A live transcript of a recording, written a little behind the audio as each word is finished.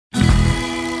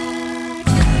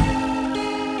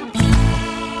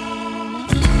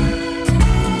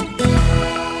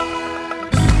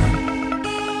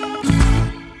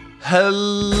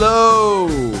Hello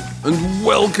and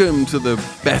welcome to the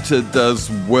Better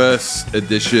Does Worse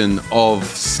edition of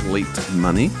Slate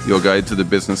Money, your guide to the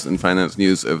business and finance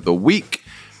news of the week.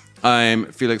 I'm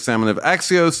Felix Salmon of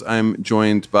Axios. I'm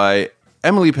joined by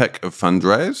Emily Peck of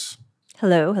Fundrise.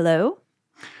 Hello, hello.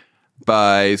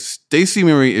 By Stacey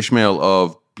Marie Ishmael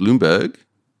of Bloomberg.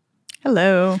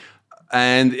 Hello.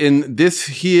 And in this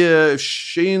here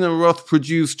Shayna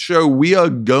Roth-produced show, we are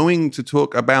going to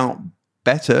talk about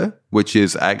Better, which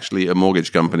is actually a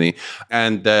mortgage company,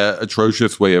 and their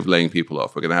atrocious way of laying people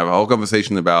off. We're going to have a whole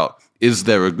conversation about, is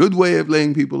there a good way of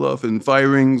laying people off, and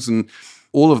firings and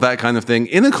all of that kind of thing,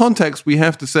 in a context, we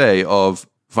have to say, of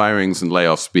firings and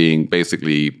layoffs being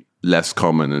basically less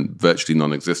common and virtually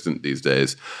non-existent these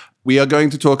days. We are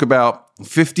going to talk about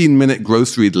 15-minute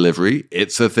grocery delivery.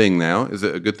 It's a thing now. Is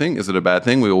it a good thing? Is it a bad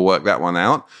thing? We will work that one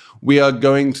out. We are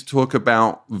going to talk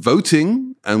about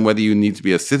voting and whether you need to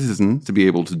be a citizen to be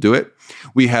able to do it.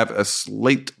 We have a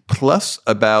Slate Plus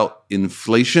about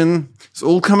inflation. It's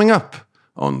all coming up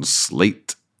on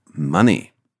Slate Money.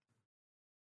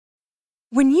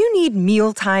 When you need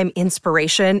mealtime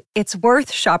inspiration, it's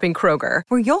worth shopping Kroger,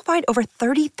 where you'll find over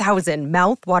 30,000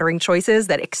 mouth-watering choices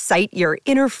that excite your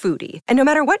inner foodie. And no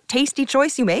matter what tasty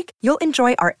choice you make, you'll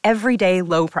enjoy our everyday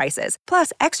low prices,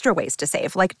 plus extra ways to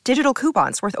save, like digital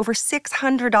coupons worth over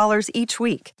 $600 each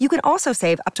week. You can also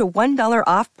save up to $1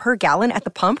 off per gallon at the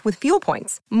pump with fuel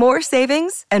points. More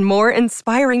savings and more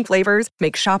inspiring flavors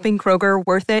make shopping Kroger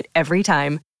worth it every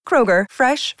time. Kroger,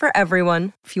 fresh for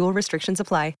everyone. Fuel restrictions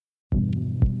apply.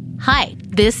 Hi,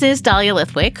 this is Dahlia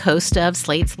Lithwick, host of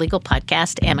Slate's legal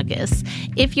podcast, Amicus.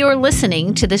 If you're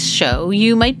listening to this show,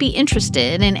 you might be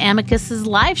interested in Amicus's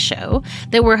live show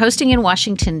that we're hosting in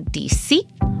Washington, D.C.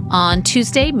 on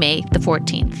Tuesday, May the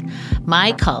 14th.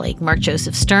 My colleague, Mark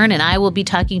Joseph Stern, and I will be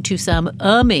talking to some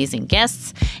amazing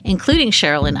guests, including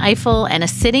Sherrilyn Ifill and a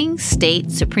sitting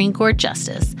state Supreme Court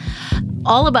justice,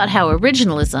 all about how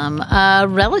originalism, a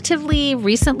relatively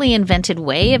recently invented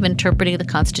way of interpreting the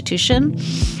Constitution,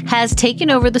 has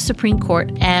taken over the Supreme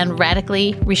Court and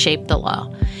radically reshaped the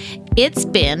law. It's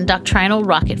been doctrinal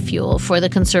rocket fuel for the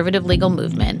conservative legal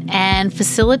movement and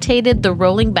facilitated the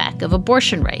rolling back of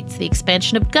abortion rights, the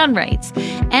expansion of gun rights,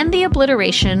 and the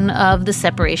obliteration of the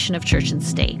separation of church and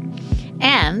state.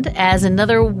 And as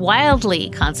another wildly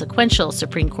consequential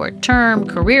Supreme Court term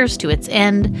careers to its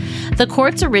end, the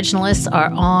court's originalists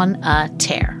are on a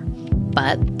tear.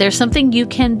 But there's something you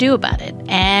can do about it,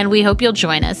 and we hope you'll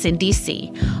join us in D.C.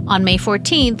 on May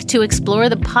 14th to explore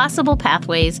the possible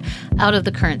pathways out of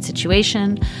the current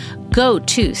situation. Go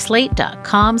to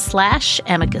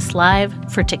slate.com/Amicus Live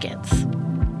for tickets.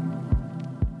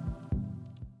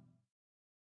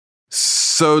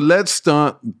 So let's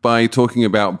start by talking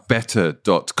about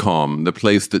Better.com, the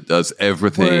place that does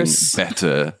everything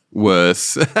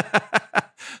worse.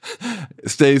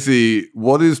 Stacey,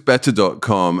 what is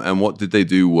Better.com and what did they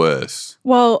do worse?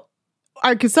 Well,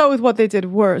 I could start with what they did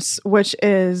worse, which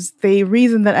is the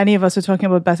reason that any of us are talking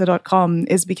about Better.com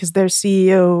is because their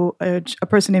CEO, a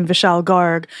person named Vishal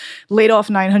Garg, laid off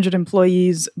 900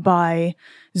 employees by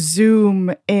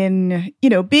Zoom in,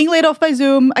 being laid off by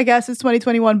Zoom, I guess it's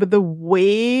 2021, but the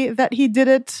way that he did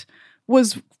it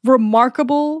was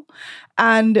remarkable.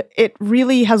 And it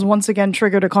really has once again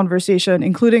triggered a conversation,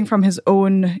 including from his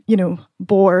own,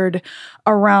 board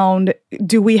around,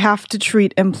 do we have to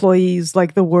treat employees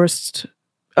like the worst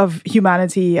of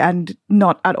humanity and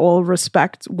not at all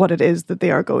respect what it is that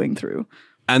they are going through?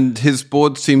 And his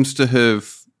board seems to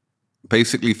have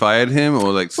basically fired him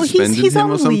or suspended he's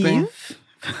him or something. Leave.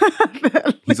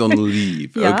 He's on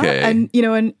leave. Yeah, okay. And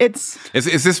and it's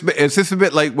is this a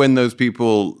bit like when those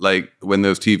people, when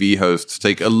those TV hosts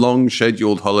take a long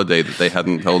scheduled holiday that they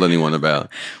hadn't told anyone about?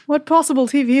 What possible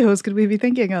TV host could we be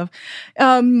thinking of?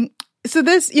 So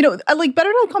this,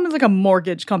 Better.com is like a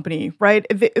mortgage company, right?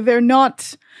 They're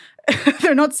not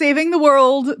they're not saving the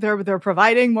world. They're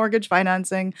providing mortgage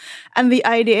financing, and the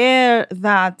idea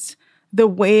that the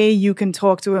way you can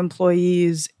talk to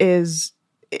employees is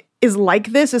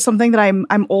like this is something that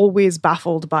I'm always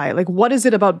baffled by. Like, what is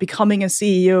it about becoming a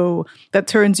CEO that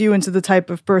turns you into the type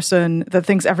of person that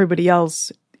thinks everybody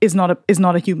else is not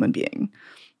a human being?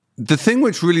 The thing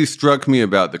which really struck me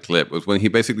about the clip was when he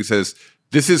basically says,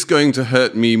 "This is going to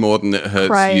hurt me more than it hurts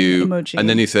Crying you." emoji. And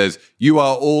then he says, "You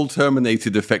are all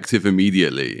terminated effective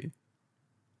immediately,"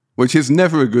 which is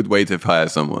never a good way to fire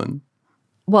someone.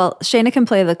 Well, Shayna can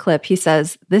play the clip. He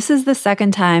says, "This is the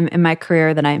second time in my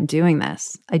career that I am doing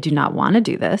this. I do not want to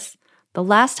do this. The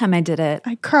last time I did it,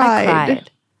 I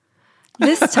cried.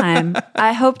 This time,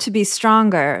 I hope to be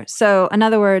stronger. So, in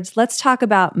other words, let's talk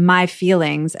about my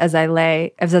feelings as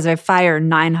I fire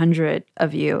 900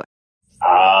 of you.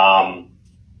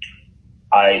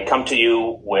 I come to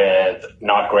you with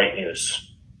not great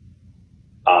news.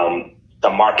 The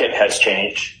market has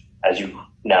changed, as you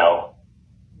know,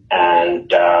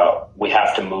 and we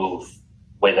have to move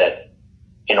with it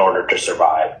in order to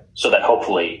survive, so that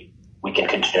hopefully we can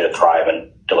continue to thrive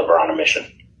and deliver on a mission.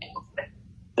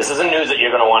 This isn't news that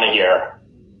you're going to want to hear,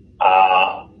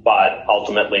 but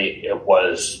ultimately it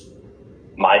was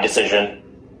my decision,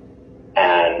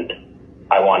 and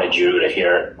I wanted you to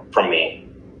hear from me.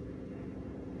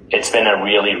 It's been a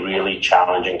really, really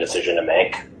challenging decision to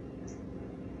make.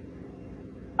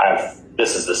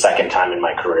 This is the second time in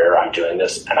my career I'm doing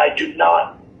this, and I do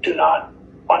not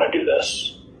want to do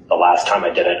this. The last time I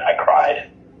did it, I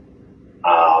cried.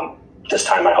 This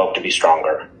time I hope to be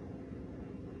stronger.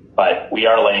 But we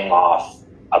are laying off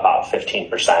about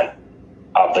 15%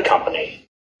 of the company.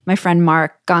 My friend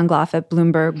Mark Gongloff at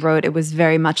Bloomberg wrote it was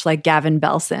very much like Gavin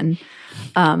Belson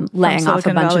laying off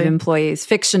a bunch of employees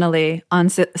fictionally on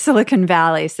Silicon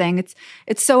Valley, saying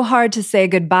it's so hard to say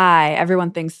goodbye.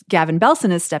 Everyone thinks Gavin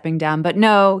Belson is stepping down, but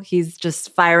no, he's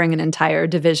just firing an entire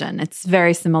division. It's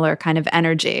very similar kind of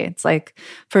energy. It's like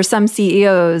for some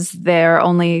CEOs, they're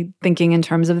only thinking in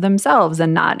terms of themselves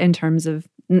and not in terms of,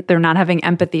 they're not having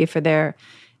empathy for their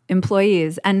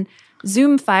employees. And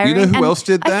Zoom firing. You know who else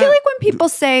did that? I feel like when people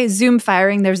say Zoom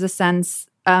firing, there's a sense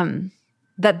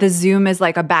that the Zoom is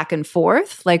like a back and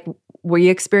forth. Like we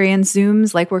experience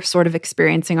Zooms like we're sort of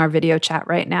experiencing our video chat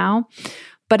right now.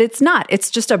 But it's not. It's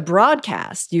just a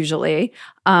broadcast usually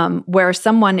where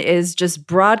someone is just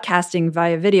broadcasting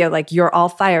via video like you're all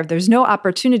fired. There's no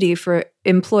opportunity for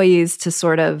employees to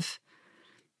sort of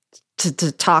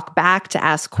to talk back, to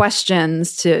ask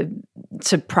questions,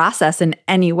 to process in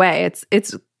any way.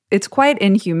 It's quite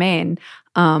inhumane.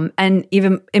 And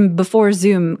even before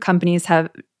Zoom, companies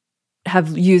have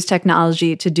used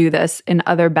technology to do this in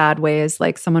other bad ways.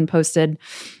 Like someone posted,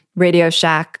 Radio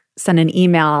Shack sent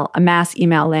a mass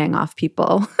email laying off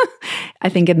people, I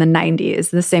think in the 90s,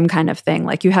 the same kind of thing.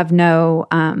 Like you have no,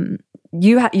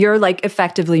 you're like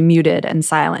effectively muted and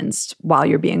silenced while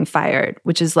you're being fired,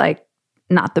 which is like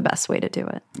not the best way to do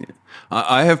it. Yeah.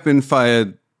 I have been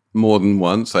fired more than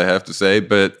once, I have to say,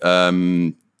 but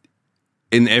in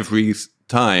every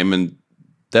time, and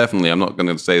definitely I'm not going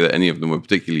to say that any of them were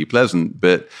particularly pleasant,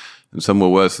 but and some were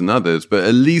worse than others, but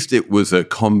at least it was a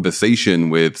conversation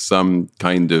with some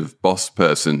kind of boss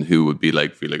person who would be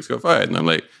like, Felix got fired. And I'm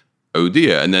like, oh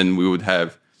dear. And then we would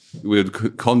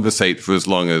conversate for as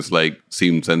long as like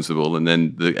seemed sensible. And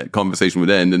then the conversation would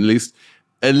end. And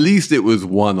at least it was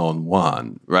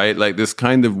one-on-one, right? Like this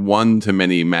kind of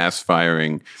one-to-many mass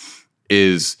firing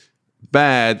is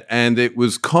bad. And it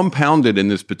was compounded in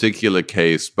this particular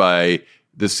case by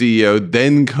the CEO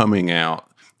then coming out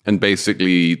and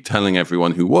basically telling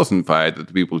everyone who wasn't fired that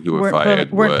the people who were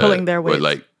fired weren't pulling their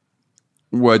weight.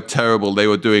 Were terrible. They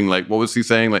were doing like, what was he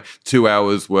saying? Like 2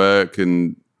 hours work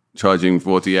and charging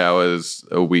 40 hours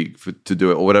a week to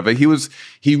do it or whatever.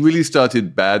 He really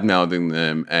started bad-mouthing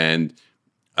them. And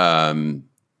yeah,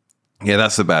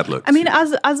 that's a bad look. I mean,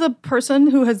 as a person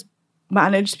who has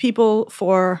managed people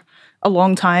for a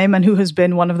long time and who has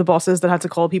been one of the bosses that had to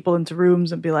call people into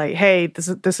rooms and be like, hey,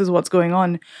 this is what's going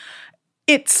on.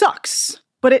 It sucks,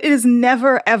 but it is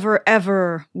never, ever,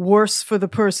 ever worse for the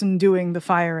person doing the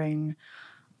firing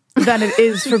than it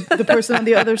is for the person on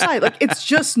the other side. Like, it's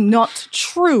just not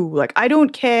true. Like, I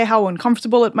don't care how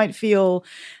uncomfortable it might feel.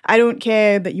 I don't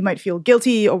care that you might feel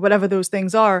guilty or whatever those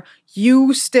things are.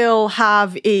 You still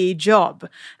have a job.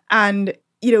 And,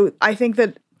 you know, I think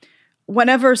that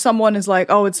whenever someone is like,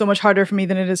 oh, it's so much harder for me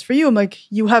than it is for you, I'm like,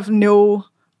 you have no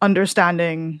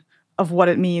understanding of what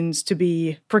it means to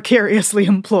be precariously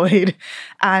employed,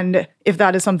 and if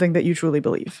that is something that you truly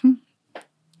believe.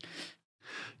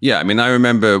 Yeah, I mean, I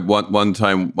remember one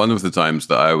of the times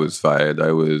that I was fired,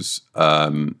 I was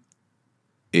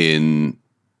in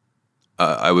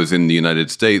the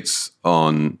United States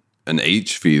on an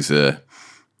H visa,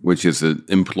 which is an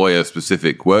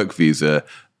employer-specific work visa.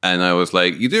 And I was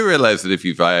like, you do realize that if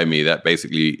you fire me, that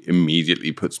basically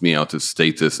immediately puts me out of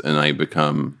status and I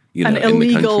become, an in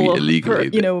the country illegally.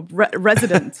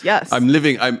 Resident, yes. I'm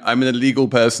an illegal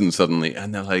person suddenly.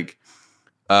 And they're like,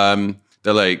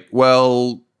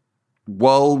 well,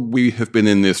 while we have been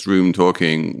in this room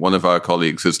talking, one of our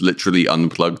colleagues has literally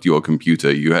unplugged your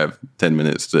computer. You have 10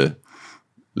 minutes to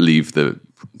leave to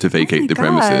vacate the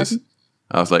premises.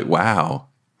 I was like, wow.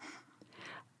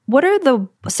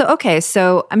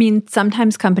 So, I mean,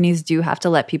 sometimes companies do have to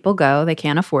let people go. They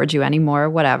can't afford you anymore,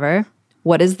 whatever.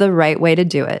 What is the right way to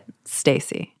do it?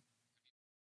 Stacey.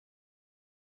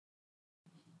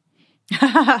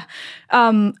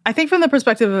 I think from the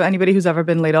perspective of anybody who's ever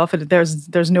been laid off,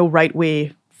 there's no right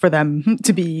way for them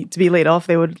to be laid off.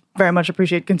 They would very much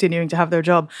appreciate continuing to have their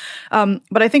job.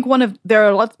 But I think there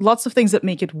are lots of things that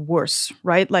make it worse,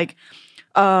 right? Like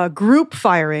group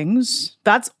firings,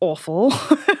 that's awful.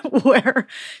 Where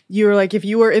you're like, if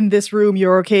you were in this room,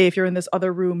 you're okay. If you're in this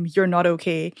other room, you're not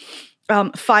okay.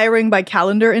 Firing by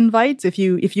calendar invites. If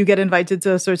you get invited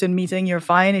to a certain meeting, you're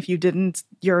fine. If you didn't,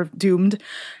 you're doomed.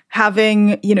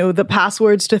 Having, the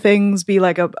passwords to things be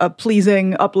like a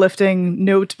pleasing, uplifting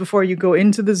note before you go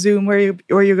into the Zoom where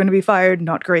you're going to be fired,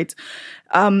 not great.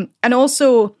 And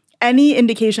also any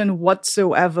indication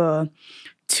whatsoever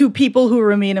to people who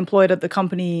remain employed at the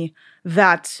company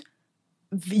that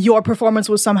your performance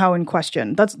was somehow in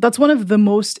question. That's one of the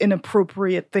most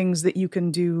inappropriate things that you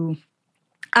can do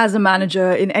as a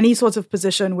manager in any sort of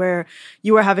position where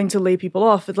you are having to lay people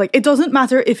off. It's like, it doesn't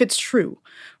matter if it's true,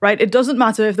 right? It doesn't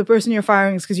matter if the person you're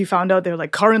firing is because you found out they're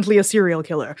like currently a serial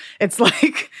killer. It's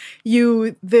like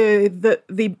the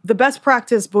best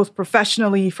practice, both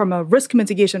professionally from a risk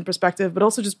mitigation perspective, but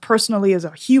also just personally as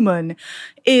a human,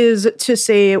 is to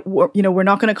say, we're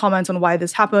not going to comment on why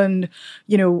this happened.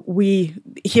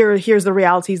 Here's the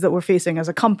realities that we're facing as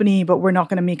a company, but we're not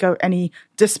going to make out any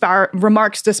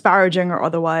remarks disparaging or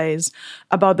otherwise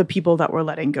about the people that we're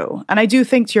letting go. And I do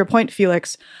think, to your point,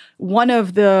 Felix, one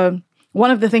of the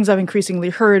things I've increasingly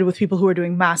heard with people who are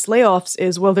doing mass layoffs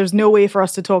is, well, there's no way for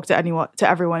us to talk to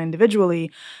everyone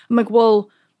individually. I'm like, well,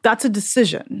 that's a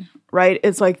decision, right?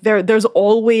 It's like there's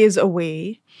always a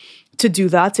way to do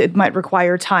that. It might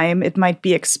require time. It might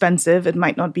be expensive. It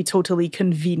might not be totally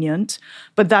convenient,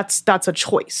 but that's a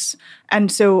choice.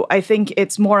 And so I think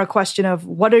it's more a question of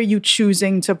what are you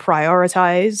choosing to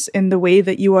prioritize in the way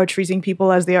that you are treating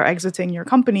people as they are exiting your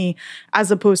company, as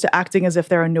opposed to acting as if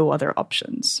there are no other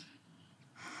options.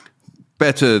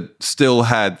 Better still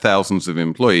had thousands of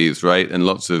employees, right? And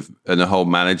a whole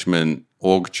management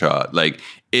org chart. Like,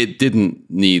 it didn't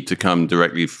need to come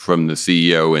directly from the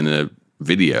CEO in a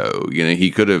video.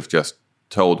 He could have just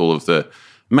told all of the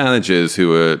managers who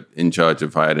were in charge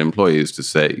of hired employees to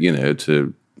say,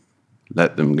 to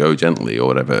let them go gently or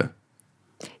whatever.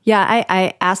 Yeah,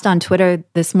 I asked on Twitter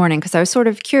this morning because I was sort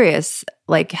of curious,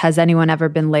 like, has anyone ever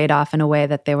been laid off in a way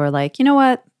that they were like, you know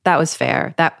what, that was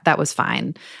fair, that was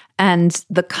fine. And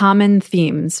the common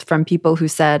themes from people who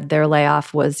said their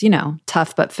layoff was,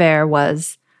 tough but fair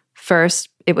was, first,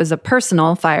 it was a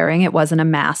personal firing. It wasn't a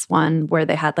mass one where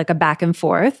they had like a back and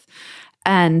forth.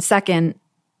 And second,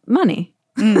 money.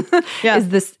 Yeah.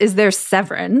 Is there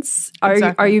severance?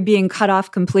 Exactly. Are you being cut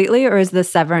off completely, or is the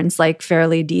severance like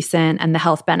fairly decent, and the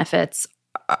health benefits,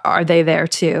 are they there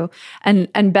too?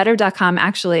 And Better.com,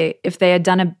 actually, if they had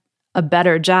done a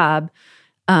better job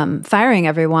firing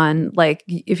everyone, like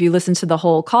if you listen to the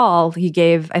whole call, he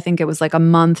gave, I think it was like a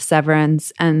month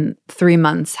severance and 3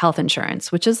 months health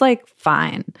insurance, which is like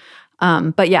fine.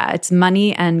 But yeah, it's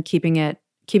money and keeping it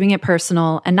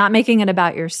personal and not making it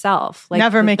about yourself. Like,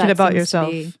 never make it about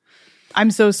yourself.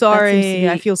 I'm so sorry.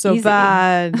 I feel so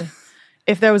bad.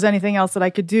 If there was anything else that I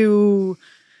could do,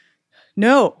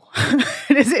 no,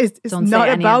 it's not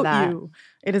about you.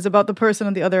 It is about the person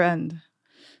on the other end.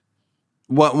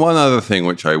 One other thing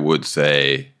which I would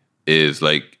say is,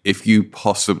 like, if you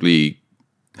possibly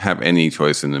have any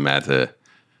choice in the matter,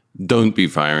 don't be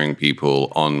firing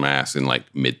people en masse in like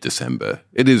mid-December.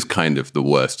 It is kind of the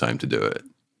worst time to do it.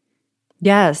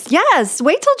 Yes.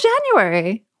 Wait till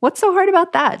January. What's so hard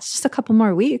about that? It's just a couple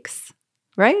more weeks,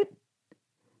 right?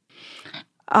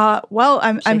 Well,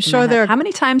 I'm sure there. How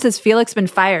many times has Felix been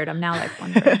fired? I'm now like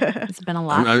wondering. It's been a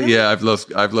lot. I've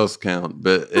lost count.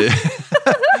 But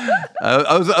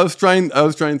I was trying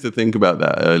to think about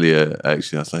that earlier.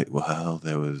 Actually, I was like, well,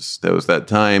 there was that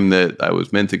time that I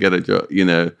was meant to get a job.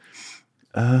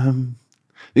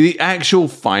 The actual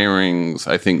firings,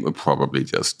 I think, were probably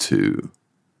just 2.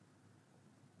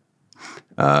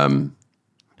 How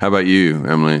about you,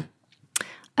 Emily?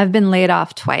 I've been laid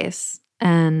off twice,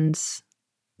 and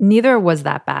neither was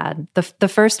that bad. The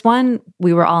first one,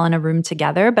 we were all in a room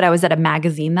together, but I was at a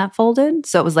magazine that folded.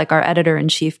 So it was like our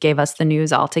editor-in-chief gave us the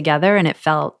news all together, and it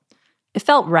felt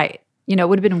right. It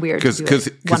would have been weird because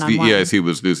the EIC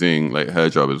was losing like her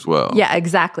job as well. Yeah,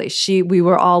 exactly. We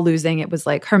were all losing. It was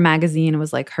like her magazine. It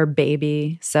was like her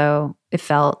baby. So it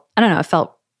felt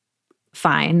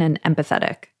fine and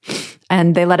empathetic.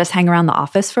 And they let us hang around the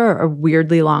office for a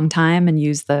weirdly long time and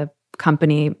use the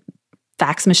company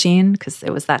fax machine because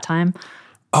it was that time.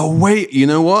 Oh, wait, you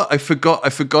know what? I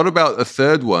forgot about a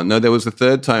third one. No, there was a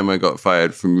third time I got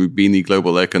fired from Roubini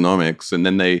Global Economics. And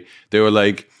then they were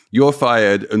like, you're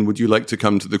fired, and would you like to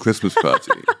come to the Christmas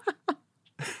party?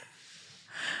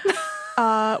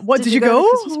 What did you go?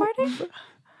 To the Christmas party?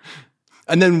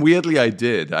 And then weirdly, I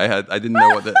did. I didn't know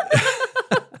what that.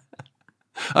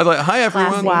 I was like, "Hi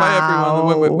everyone, hi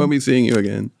everyone. When we seeing you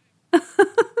again?"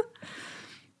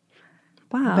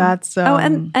 Wow, that's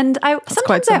and I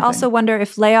sometimes I also wonder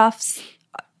if layoffs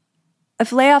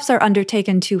are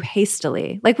undertaken too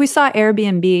hastily. Like we saw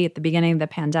Airbnb at the beginning of the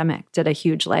pandemic did a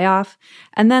huge layoff,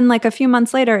 and then like a few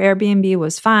months later, Airbnb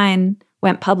was fine,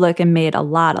 went public, and made a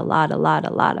lot of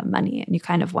money. And you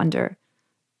kind of wonder,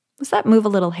 was that move a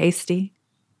little hasty?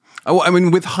 Oh, I mean,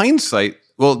 with hindsight,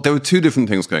 well, there were two different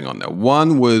things going on there.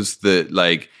 One was that,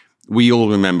 like, we all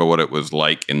remember what it was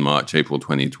like in March, April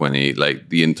 2020. Like,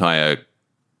 the entire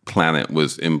planet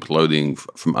was imploding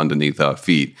from underneath our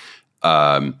feet.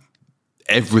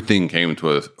 Everything came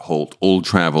to a halt. All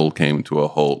travel came to a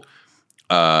halt.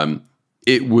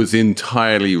 It was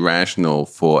entirely rational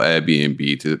for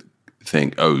Airbnb to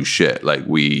think, oh, shit, like,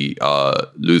 we are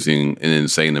losing an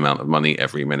insane amount of money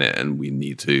every minute, and we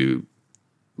need to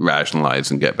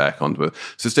rationalize and get back onto a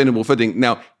sustainable footing.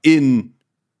 Now,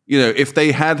 if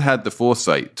they had the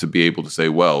foresight to be able to say,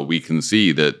 well, we can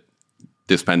see that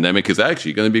this pandemic is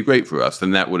actually going to be great for us,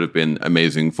 then that would have been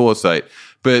amazing foresight.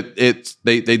 But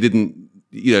they didn't,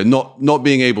 not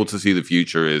being able to see the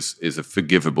future is a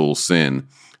forgivable sin.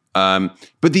 But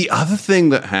the other thing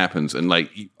that happens, and like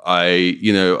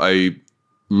I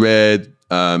read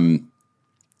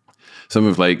some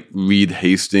of like Reed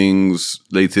Hastings'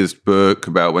 latest book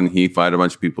about when he fired a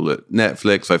bunch of people at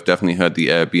Netflix. I've definitely heard the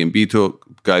Airbnb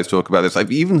guys talk about this. I've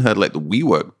even heard like the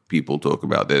WeWork people talk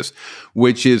about this,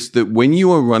 which is that when you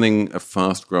are running a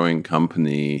fast-growing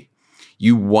company,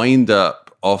 you wind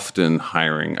up often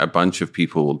hiring a bunch of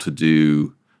people to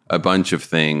do a bunch of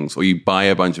things, or you buy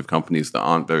a bunch of companies that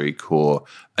aren't very core,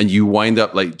 and you wind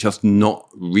up like just not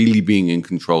really being in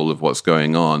control of what's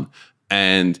going on.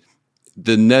 And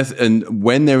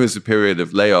when there is a period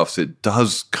of layoffs, it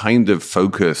does kind of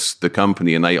focus the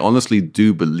company. And I honestly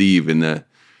do believe, in a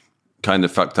kind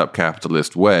of fucked up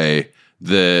capitalist way,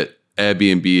 that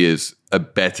Airbnb is a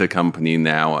better company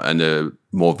now and a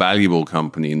more valuable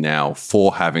company now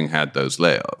for having had those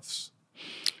layoffs.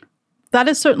 That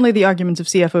is certainly the argument of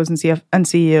CFOs and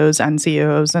CEOs and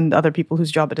CEOs and other people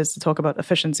whose job it is to talk about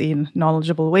efficiency in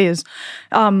knowledgeable ways.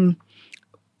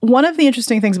 One of the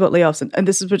interesting things about layoffs, and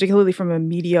this is particularly from a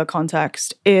media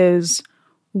context, is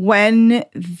when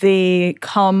they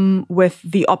come with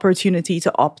the opportunity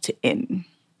to opt in,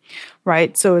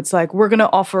 right? So it's like, we're going to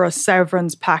offer a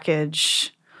severance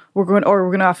package, we're going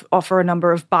to offer a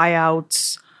number of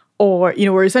buyouts, or,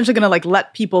 we're essentially going to like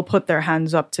let people put their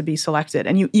hands up to be selected.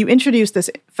 And you introduce this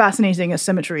fascinating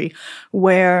asymmetry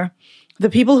where the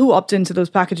people who opt into those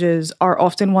packages are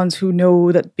often ones who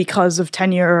know that because of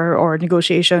tenure or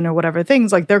negotiation or whatever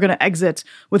things, like they're going to exit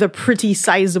with a pretty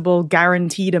sizable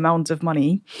guaranteed amount of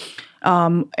money.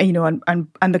 And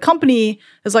the company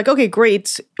is like, okay,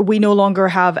 great. We no longer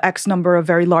have X number of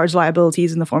very large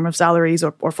liabilities in the form of salaries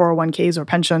or 401ks or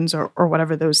pensions or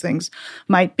whatever those things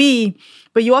might be.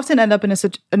 But you often end up in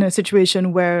a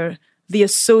situation where the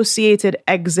associated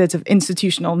exit of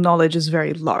institutional knowledge is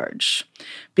very large,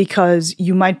 because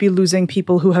you might be losing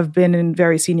people who have been in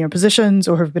very senior positions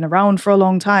or have been around for a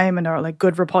long time and are like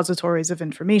good repositories of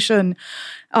information.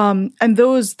 I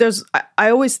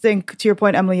always think, to your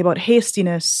point, Emily, about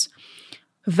hastiness,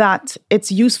 that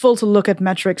it's useful to look at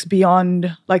metrics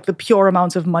beyond like the pure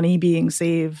amount of money being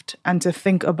saved and to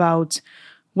think about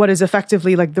what is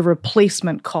effectively like the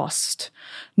replacement cost,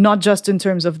 not just in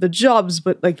terms of the jobs,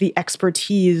 but like the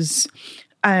expertise.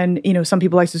 And, some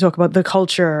people like to talk about the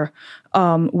culture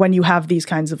when you have these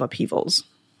kinds of upheavals.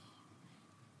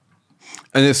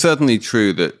 And it's certainly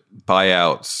true that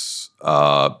buyouts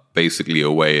are basically a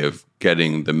way of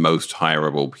getting the most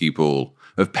hireable people,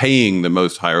 of paying the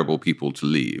most hireable people to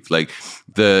leave. Like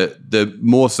the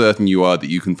more certain you are that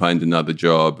you can find another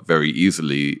job very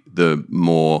easily, the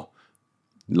more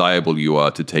liable you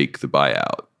are to take the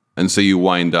buyout. And so you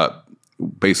wind up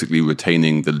basically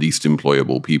retaining the least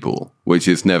employable people, which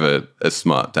is never a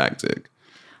smart tactic.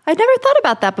 I'd never thought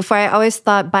about that before. I always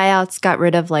thought buyouts got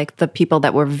rid of like the people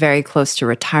that were very close to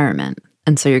retirement.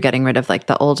 And so you're getting rid of like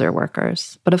the older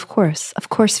workers. But of course,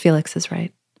 Felix is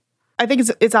right. I think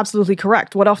it's absolutely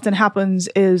correct. What often happens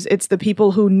is it's the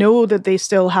people who know that they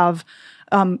still have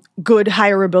good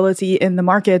hireability in the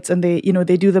markets, and they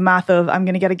do the math of, I'm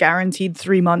going to get a guaranteed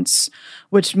 3 months,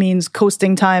 which means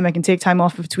coasting time. I can take time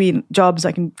off between jobs.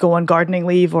 I can go on gardening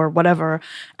leave or whatever.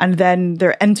 And then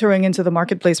they're entering into the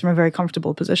marketplace from a very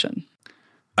comfortable position.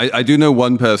 I do know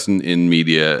one person in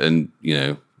media, and,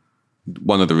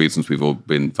 one of the reasons we've all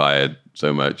been fired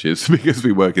so much is because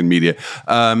we work in media.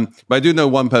 But I do know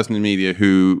one person in media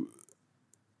who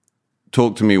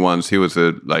talked to me once. He was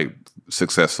a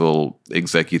successful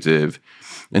executive,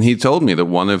 and he told me that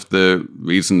one of the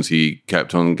reasons he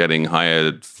kept on getting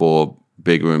hired for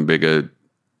bigger and bigger,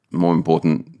 more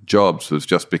important jobs was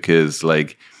just because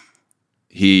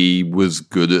he was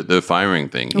good at the firing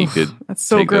thing. He could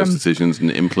take those decisions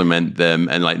and implement them,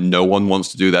 and no one wants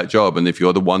to do that job. And if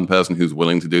you're the one person who's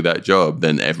willing to do that job,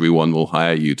 then everyone will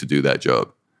hire you to do that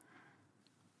job.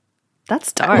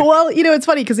 That's dark. Well, it's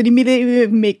funny because it immediately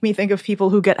make me think of people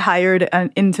who get hired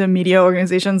into media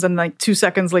organizations, and 2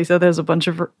 seconds later, there's a bunch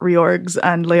of reorgs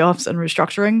and layoffs and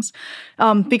restructurings.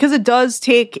 Because it does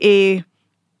take a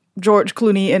George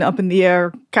Clooney in Up in the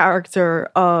Air character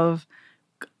of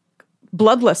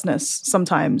bloodlessness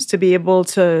sometimes to be able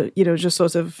to, just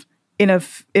sort of in a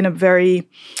very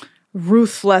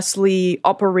ruthlessly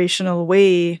operational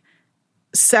way,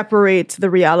 separate the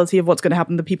reality of what's going to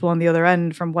happen to people on the other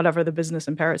end from whatever the business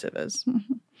imperative is.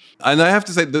 And I have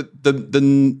to say that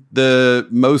the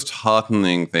most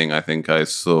heartening thing I think I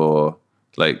saw,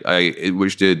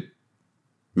 which did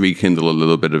rekindle a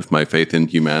little bit of my faith in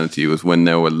humanity, was when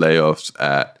there were layoffs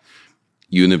at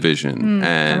Univision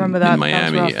and in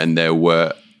Miami, and there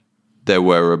were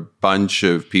a bunch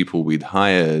of people we'd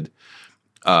hired,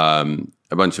 a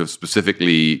bunch of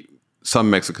specifically some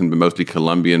Mexican but mostly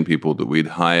Colombian people that we'd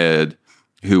hired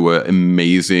who were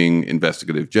amazing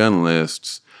investigative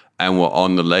journalists and were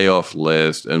on the layoff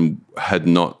list and had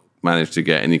not managed to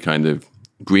get any kind of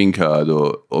green card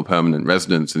or permanent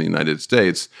residence in the United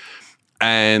States.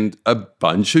 And a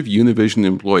bunch of Univision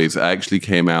employees actually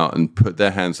came out and put their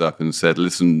hands up and said,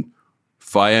 listen,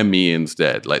 fire me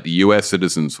instead. The US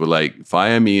citizens were like,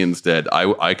 fire me instead.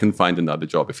 I can find another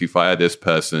job. If you fire this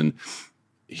person,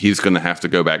 he's going to have to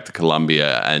go back to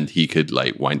Colombia, and he could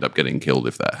wind up getting killed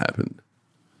if that happened.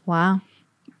 Wow.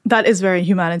 That is very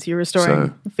humanity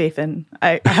restoring faith in.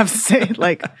 I have to say,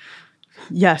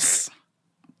 yes.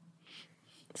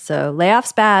 So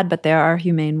layoffs bad, but there are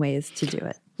humane ways to do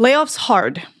it. Layoffs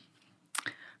hard.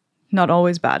 Not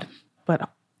always bad, but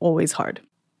always hard.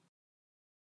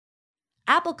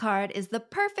 Apple Card is the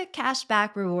perfect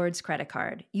cashback rewards credit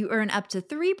card. You earn up to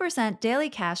 3% daily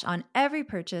cash on every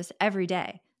purchase every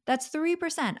day. That's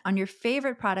 3% on your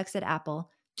favorite products at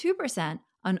Apple, 2%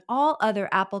 on all other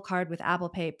Apple Card with Apple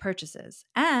Pay purchases,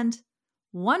 and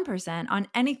 1% on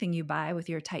anything you buy with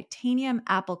your titanium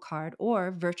Apple Card or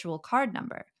virtual card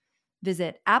number.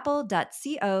 Visit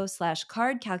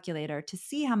apple.co/card calculator to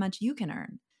see how much you can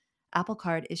earn. Apple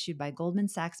Card issued by Goldman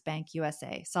Sachs Bank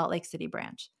USA, Salt Lake City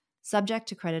branch. Subject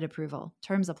to credit approval.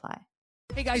 Terms apply.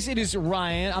 Hey guys, it is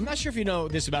Ryan. I'm not sure if you know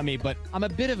this about me, but I'm a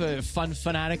bit of a fun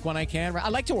fanatic when I can. I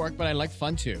like to work, but I like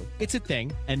fun too. It's a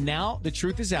thing. And now the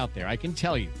truth is out there. I can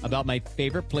tell you about my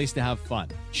favorite place to have fun.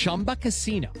 Chumba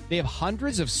Casino. They have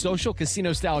hundreds of social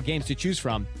casino style games to choose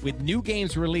from with new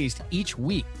games released each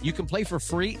week. You can play for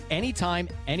free anytime,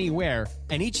 anywhere.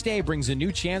 And each day brings a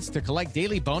new chance to collect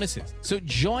daily bonuses. So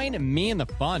join me in the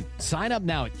fun. Sign up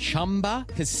now at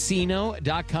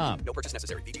ChumbaCasino.com. No purchase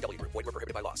necessary. VGW Group. Void where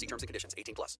prohibited by law. See terms and conditions.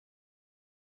 18+.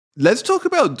 Let's talk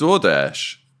about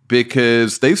DoorDash,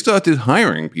 because they've started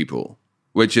hiring people,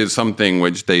 which is something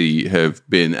which they have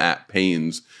been at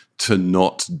pains to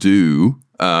not do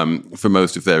for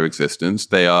most of their existence.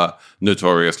 They are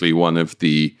notoriously one of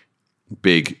the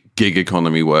big gig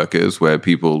economy workers where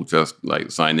people just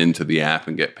sign into the app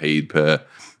and get paid per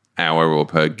hour or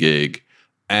per gig.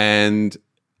 And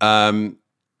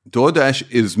DoorDash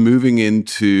is moving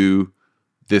into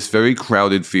this very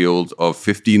crowded field of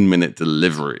 15-minute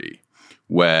delivery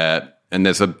and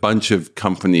there's a bunch of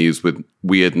companies with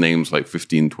weird names like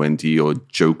 1520 or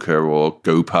Joker or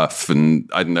GoPuff. And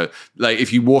I don't know,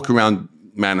 if you walk around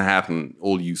Manhattan,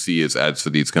 all you see is ads for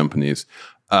these companies.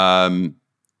 And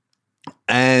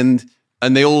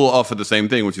they all offer the same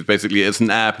thing, which is basically it's an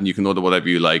app and you can order whatever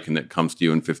you like and it comes to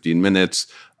you in 15 minutes.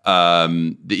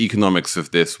 The economics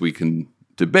of this we can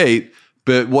debate.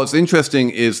 But what's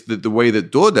interesting is that the way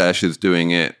that DoorDash is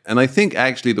doing it, and I think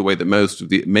actually the way that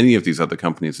many of these other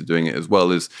companies are doing it as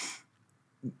well, is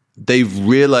they've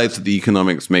realized that the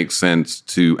economics make sense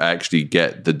to actually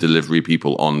get the delivery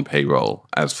people on payroll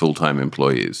as full-time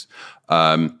employees.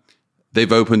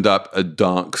 They've opened up a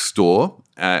dark store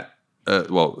at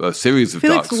a series of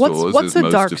Felix, dark stores. What's a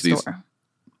dark store?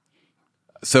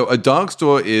 So a dark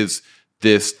store is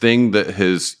this thing that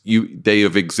they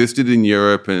have existed in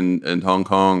Europe and Hong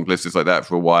Kong, places like that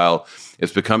for a while.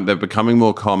 They're becoming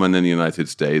more common in the United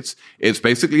States. It's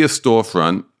basically a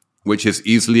storefront which is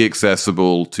easily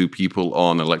accessible to people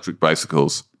on electric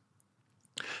bicycles.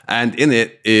 And in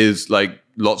it is like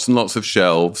lots and lots of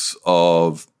shelves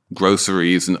of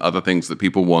groceries and other things that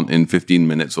people want in 15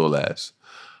 minutes or less.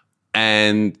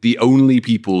 And the only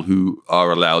people who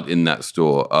are allowed in that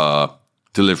store are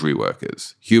delivery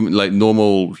workers,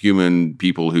 normal human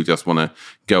people who just want to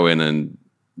go in and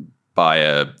buy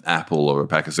a apple or a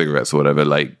pack of cigarettes or whatever,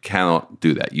 cannot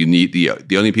do that. You need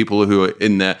the only people who are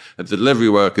in there are the delivery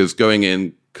workers going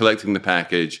in, collecting the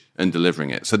package and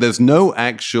delivering it. So there's no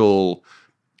actual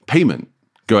payment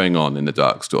going on in the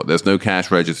dark store. There's no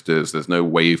cash registers. There's no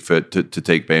way to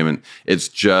take payment. It's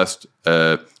just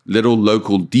a little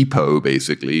local depot,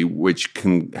 basically, which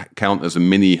can count as a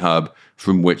mini hub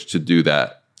from which to do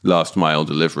that last mile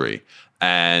delivery.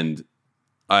 And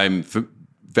I'm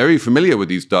very familiar with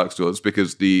these dark stores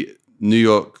because the New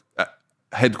York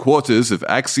headquarters of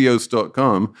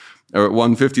Axios.com are at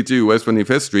 152 West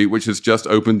 25th Street, which has just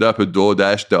opened up a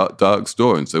DoorDash dark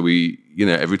store. And so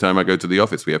every time I go to the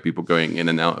office, we have people going in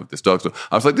and out of this dark store.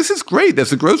 I was like, this is great.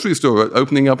 There's a grocery store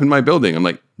opening up in my building. I'm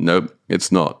like, no,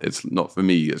 it's not. It's not for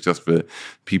me. It's just for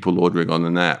people ordering on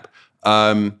an app.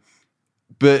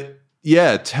 But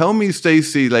yeah, tell me,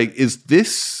 Stacey, is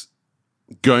this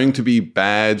going to be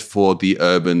bad for the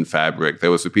urban fabric?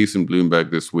 There was a piece in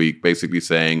Bloomberg this week basically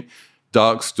saying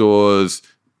dark stores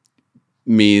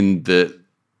mean that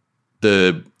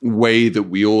the way that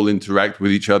we all interact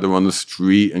with each other on the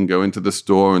street and go into the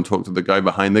store and talk to the guy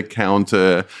behind the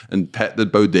counter and pet the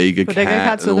bodega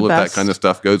cat and all of that kind of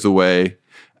stuff goes away.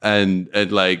 And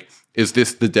is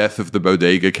this the death of the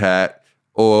bodega cat?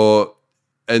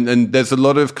 And there's a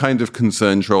lot of kind of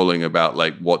concern trolling about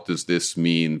what does this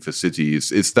mean for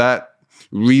cities? Is that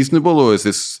reasonable, or is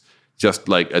this just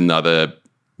another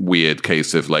weird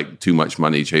case of too much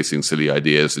money chasing silly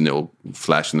ideas and it'll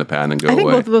flash in the pan and go away? I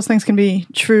think both of those things can be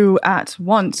true at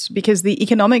once, because the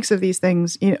economics of these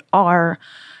things are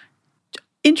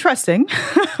interesting,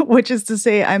 which is to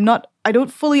say I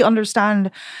don't fully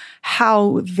understand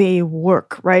how they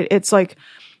work, right? It's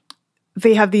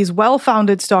they have these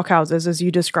well-founded stockhouses, as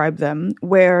you describe them,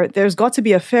 where there's got to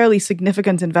be a fairly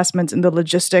significant investment in the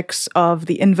logistics of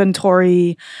the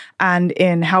inventory and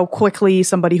in how quickly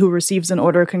somebody who receives an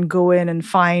order can go in and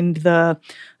find the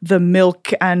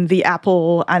milk and the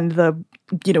apple and the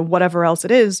whatever else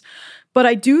it is. But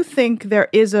I do think I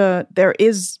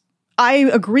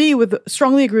strongly agree with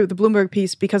the Bloomberg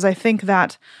piece, because I think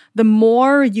that the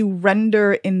more you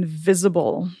render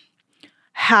invisible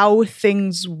how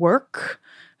things work,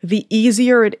 the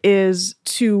easier it is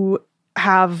to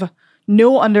have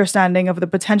no understanding of the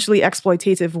potentially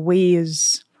exploitative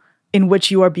ways in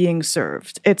which you are being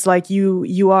served. It's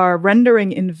you are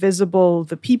rendering invisible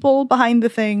the people behind the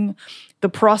thing, the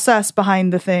process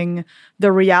behind the thing,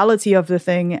 the reality of the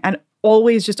thing, and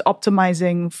always just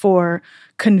optimizing for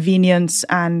convenience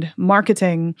and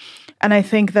marketing. And I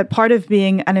think that part of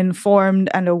being an informed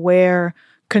and aware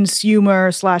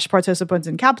consumer/participant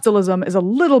in capitalism is a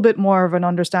little bit more of an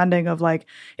understanding of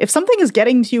if something is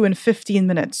getting to you in 15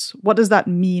 minutes, what does that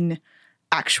mean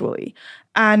actually?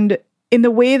 And in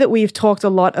the way that we've talked a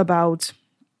lot about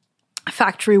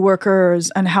factory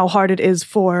workers and how hard it is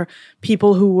for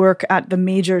people who work at the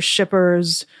major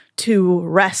shippers to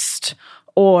rest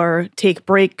or take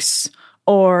breaks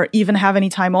or even have any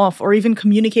time off or even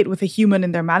communicate with a human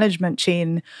in their management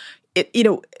chain,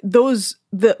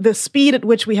 the speed at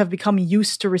which we have become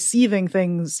used to receiving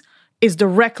things is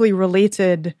directly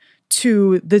related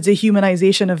to the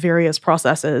dehumanization of various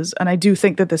processes. And I do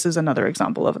think that this is another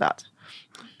example of that.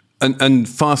 And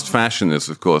fast fashion is,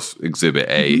 of course, exhibit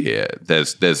A here.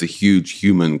 There's a huge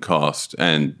human cost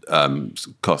and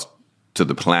cost to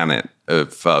the planet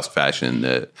of fast fashion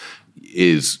that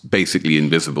is basically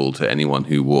invisible to anyone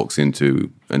who walks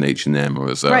into an H&M or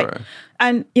a Zara. Right.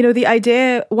 And, the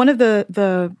idea, one of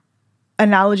the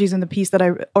analogies in the piece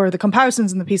or the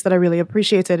comparisons in the piece that I really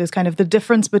appreciated is kind of the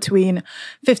difference between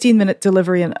 15-minute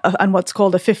delivery and what's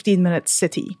called a 15-minute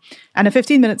city. And a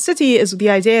 15-minute city is the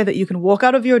idea that you can walk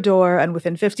out of your door and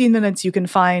within 15 minutes you can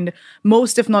find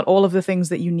most, if not all, of the things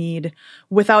that you need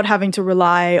without having to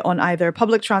rely on either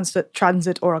public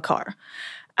transit or a car.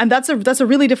 And that's a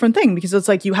really different thing, because it's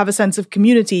you have a sense of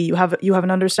community, you have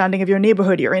an understanding of your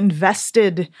neighborhood, you're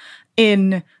invested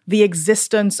in the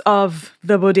existence of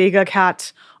the bodega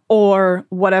cat or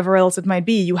whatever else it might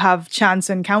be. You have chance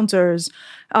encounters.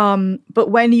 But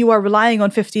when you are relying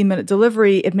on 15-minute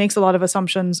delivery, it makes a lot of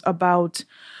assumptions about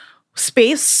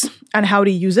space and how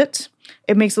to use it.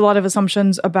 It makes a lot of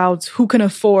assumptions about who can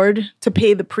afford to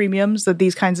pay the premiums that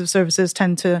these kinds of services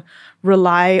tend to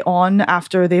rely on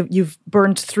after you've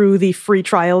burnt through the free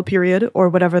trial period or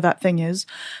whatever that thing is,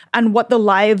 and what the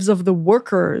lives of the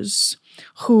workers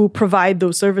who provide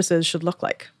those services should look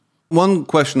like. One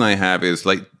question I have is,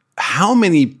 like, how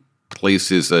many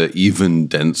places are even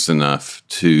dense enough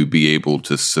to be able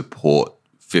to support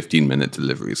 15-minute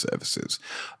delivery services?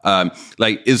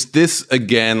 Like, is this,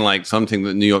 again, like something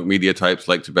that New York media types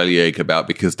like to bellyache about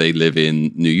because they live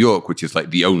in New York, which is like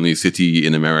the only city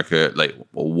in America, like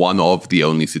one of the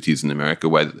only cities in America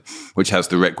which has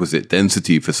the requisite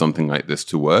density for something like this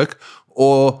to work?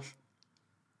 Or,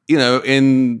 you know,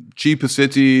 in cheaper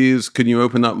cities, can you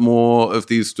open up more of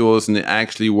these stores and it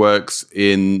actually works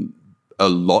in a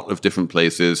lot of different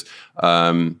places?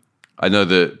 I know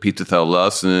that Peter Thel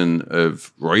Larsen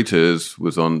of Reuters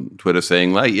was on Twitter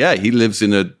saying, like, yeah, he lives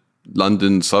in a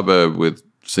London suburb with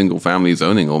single-family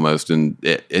zoning almost, and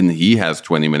he has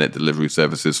 20-minute delivery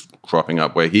services cropping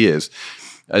up where he is.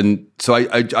 And so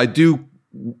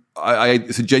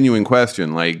it's a genuine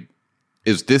question. Like,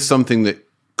 is this something that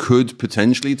could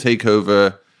potentially take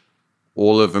over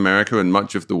all of America and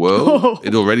much of the world?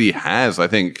 It already has, I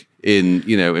think,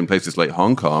 in places like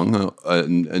Hong Kong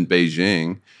and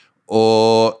Beijing.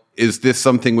 Or is this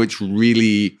something which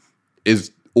really is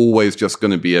always just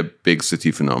going to be a big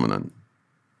city phenomenon?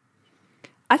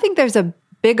 I think there's a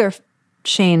bigger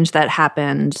change that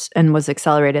happened and was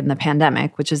accelerated in the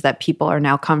pandemic, which is that people are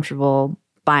now comfortable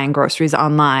buying groceries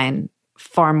online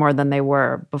far more than they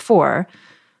were before.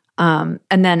 And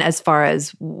then as far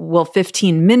as will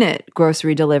 15-minute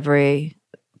grocery delivery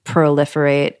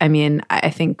proliferate, I mean,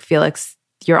 I think, Felix,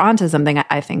 you're onto something.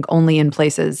 I think only in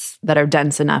places that are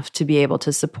dense enough to be able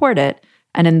to support it.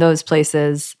 And in those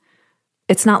places,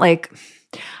 it's not like,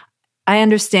 I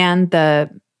understand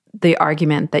the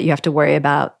argument that you have to worry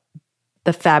about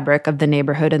the fabric of the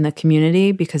neighborhood and the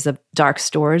community because of dark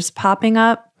stores popping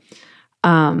up.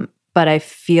 But I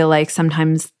feel like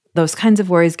sometimes those kinds of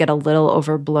worries get a little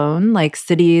overblown. Like,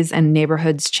 cities and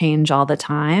neighborhoods change all the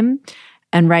time.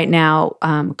 And right now,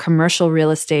 commercial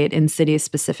real estate in cities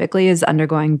specifically is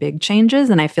undergoing big changes.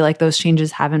 And I feel like those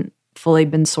changes haven't fully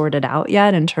been sorted out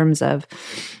yet in terms of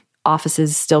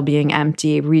offices still being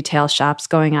empty, retail shops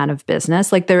going out of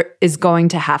business. Like, there is going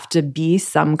to have to be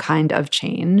some kind of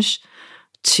change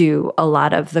to a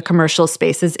lot of the commercial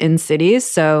spaces in cities.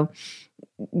 So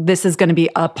this is going to be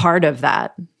a part of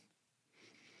that.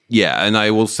 Yeah, and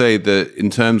I will say that in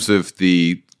terms of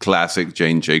the classic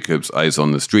Jane Jacobs eyes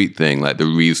on the street thing, like the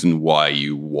reason why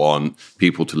you want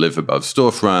people to live above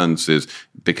storefronts is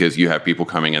because you have people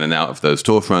coming in and out of those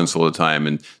storefronts all the time,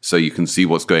 and so you can see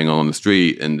what's going on the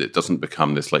street, and it doesn't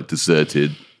become this like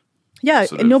deserted. Yeah,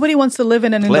 nobody wants to live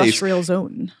in an place. Industrial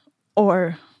zone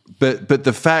or. But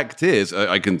the fact is,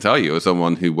 I can tell you as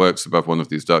someone who works above one of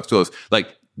these dark stores,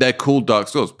 like, they're called dark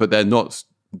stores, but they're not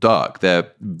dark.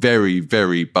 They're very,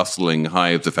 very bustling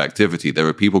hives of activity. There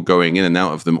are people going in and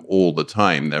out of them all the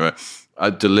time. There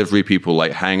are delivery people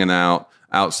like hanging out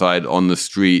outside on the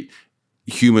street,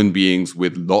 human beings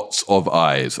with lots of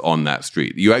eyes on that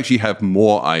street. You actually have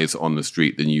more eyes on the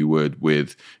street than you would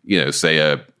with, say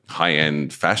a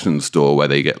high-end fashion store where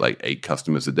they get like 8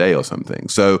 customers a day or something.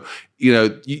 So,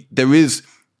 there is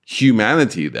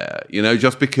humanity there.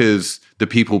 Just because the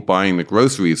people buying the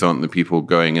groceries aren't the people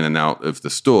going in and out of the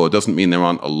store doesn't mean there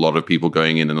aren't a lot of people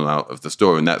going in and out of the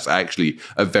store. And that's actually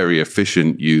a very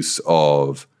efficient use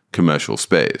of commercial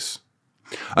space.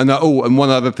 And and one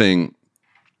other thing,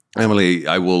 Emily,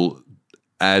 I will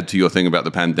add to your thing about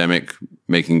the pandemic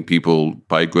making people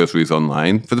buy groceries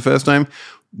online for the first time.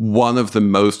 One of the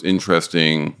most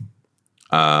interesting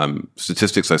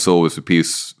statistics I saw was a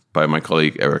piece by my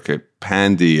colleague Erica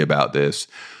Pandy about this,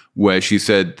 where she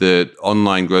said that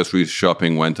online grocery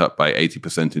shopping went up by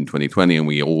 80% in 2020, and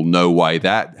we all know why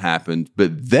that happened.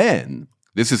 But then,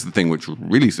 this is the thing which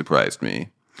really surprised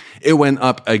me, it went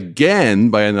up again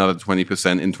by another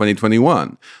 20% in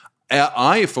 2021.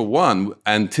 I, for one,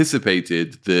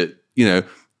 anticipated that, the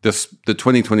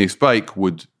 2020 spike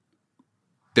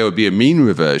there would be a mean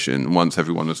reversion once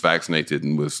everyone was vaccinated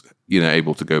and was,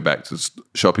 able to go back to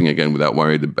shopping again without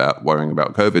worrying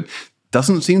about COVID.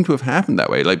 Doesn't seem to have happened that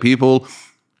way. Like, people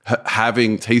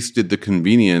having tasted the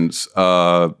convenience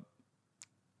are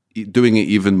doing it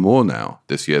even more now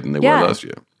this year than they were last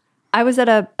year. I was at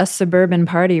a suburban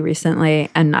party recently,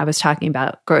 and I was talking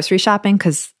about grocery shopping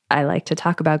because I like to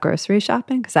talk about grocery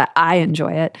shopping because I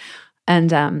enjoy it.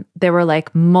 And there were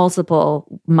like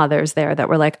multiple mothers there that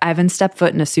were like, I haven't stepped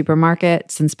foot in a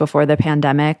supermarket since before the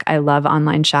pandemic. I love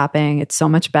online shopping. It's so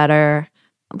much better.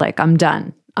 like, I'm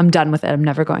done with it. I'm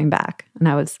never going back. And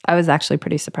I was actually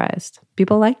pretty surprised.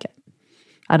 People like it.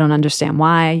 I don't understand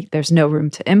why. There's no room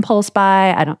to impulse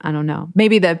buy. I don't know.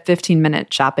 Maybe the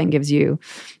 15-minute shopping gives you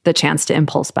the chance to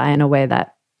impulse buy in a way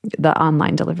that the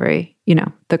online delivery,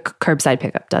 the curbside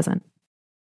pickup doesn't.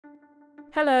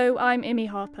 Hello, I'm Imi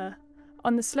Harper.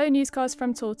 On the Slow Newscast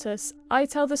from Tortoise, I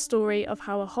tell the story of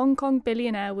how a Hong Kong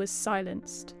billionaire was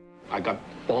silenced. I got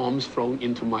bombs thrown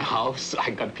into my house. I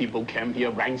got people came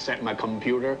here, ransacked my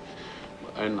computer.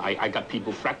 And I got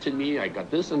people threatening me. I got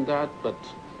this and that, but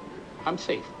I'm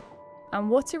safe. And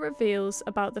what it reveals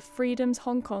about the freedoms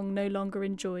Hong Kong no longer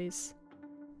enjoys.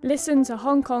 Listen to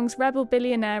Hong Kong's rebel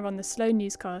billionaire on the Slow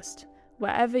Newscast,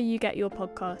 wherever you get your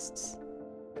podcasts.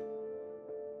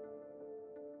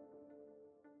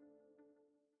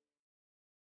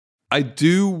 I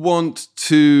do want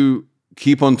to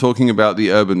keep on talking about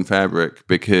the urban fabric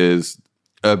because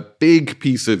a big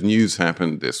piece of news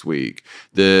happened this week.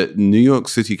 The New York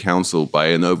City Council, by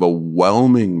an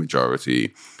overwhelming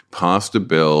majority, passed a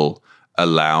bill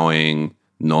allowing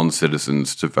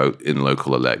non-citizens to vote in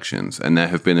local elections. And there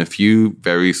have been a few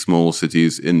very small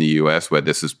cities in the US where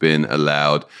this has been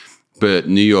allowed, but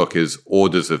New York is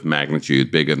orders of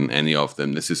magnitude bigger than any of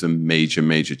them. This is a major,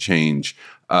 major change.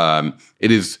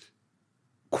 It is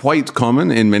quite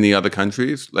common in many other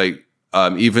countries, like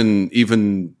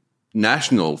even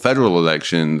national, federal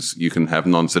elections, you can have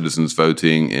non-citizens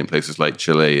voting in places like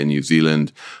Chile and New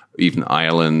Zealand, even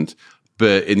Ireland.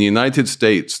 But in the United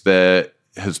States, there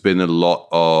has been a lot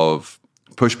of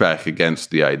pushback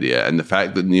against the idea. And the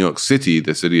fact that New York City,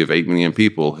 the city of 8 million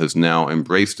people, has now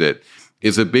embraced it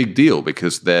is a big deal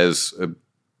because there's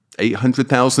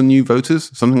 800,000 new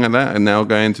voters, something like that, are now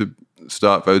going to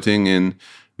start voting in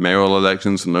mayoral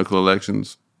elections and local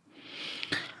elections.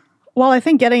 Well, I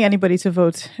think getting anybody to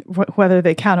vote, whether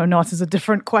they can or not, is a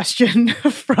different question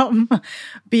from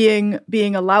being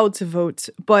allowed to vote.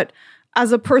 But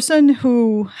as a person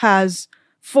who has,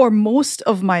 for most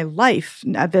of my life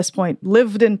at this point,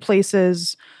 lived in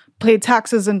places, paid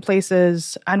taxes in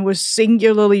places, and was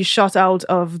singularly shut out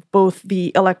of both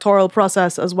the electoral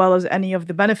process as well as any of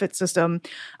the benefit system,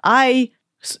 I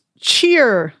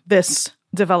cheer this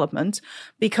development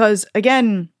because,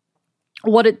 again,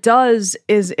 what it does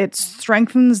is it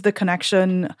strengthens the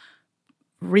connection,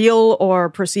 real or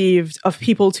perceived, of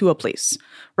people to a place,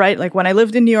 right? Like when I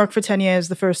lived in New York for 10 years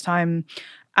the first time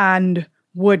and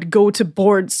would go to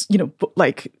boards,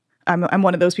 like I'm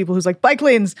one of those people who's like bike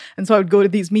lanes. And so I would go to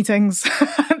these meetings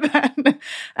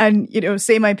and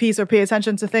say my piece or pay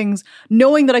attention to things,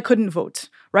 knowing that I couldn't vote,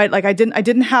 right? Like I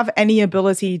didn't have any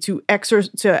ability to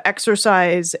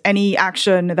exercise any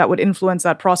action that would influence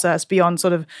that process beyond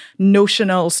sort of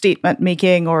notional statement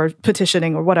making or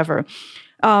petitioning or whatever.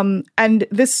 And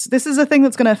this is a thing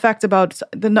that's going to affect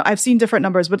I've seen different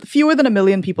numbers, but fewer than 1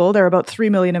 million people. There are about 3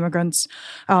 million immigrants,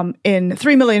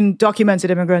 3 million documented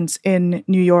immigrants in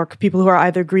New York, people who are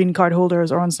either green card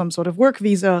holders or on some sort of work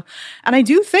visa. And I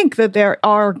do think that there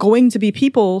are going to be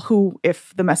people who,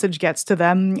 if the message gets to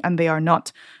them and they are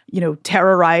not,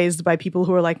 terrorized by people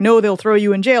who are like, no, they'll throw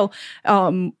you in jail,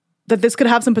 that this could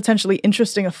have some potentially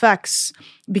interesting effects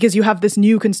because you have this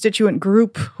new constituent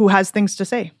group who has things to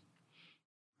say.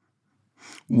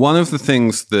 One of the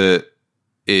things that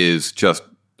is just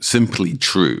simply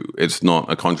true, it's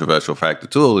not a controversial fact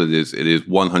at all, it is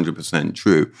 100%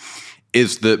 true,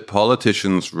 is that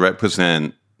politicians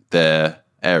represent their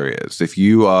areas. If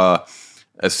you are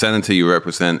a senator, you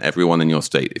represent everyone in your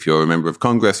state. If you're a member of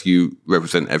Congress, you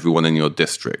represent everyone in your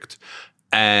district.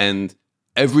 And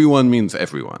everyone means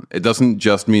everyone. It doesn't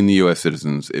just mean the US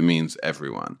citizens, it means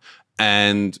everyone.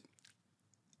 And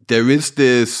there is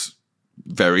this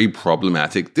very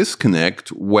problematic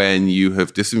disconnect when you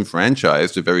have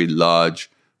disenfranchised a very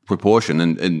large proportion,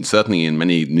 and certainly in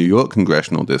many New York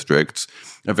congressional districts,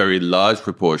 a very large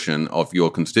proportion of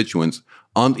your constituents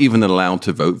aren't even allowed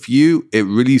to vote for you. It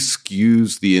really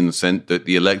skews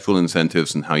the electoral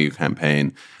incentives and how you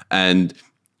campaign. And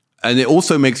it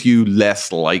also makes you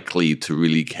less likely to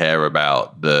really care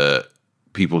about the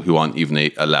people who aren't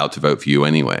even allowed to vote for you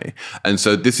anyway. And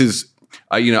so this is,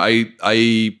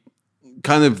 I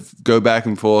kind of go back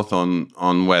and forth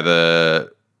on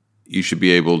whether you should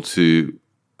be able to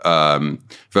vote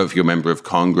for your member of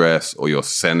Congress or your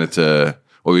senator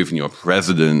or even your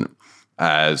president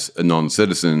as a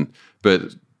non-citizen.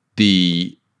 But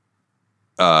the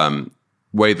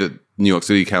way that New York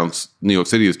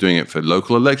City is doing it for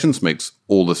local elections makes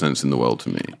all the sense in the world to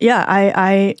me. Yeah,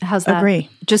 I agree.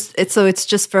 It's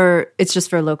just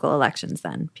for local elections.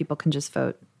 Then people can just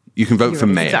vote. You can vote for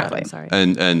mayor exactly.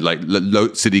 and like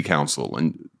city council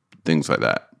and things like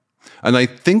that. And I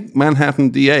think Manhattan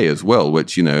DA as well,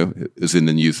 which, is in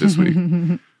the news this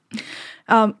week.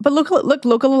 But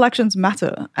local elections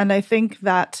matter. And I think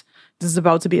that this is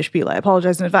about to be a spiel. I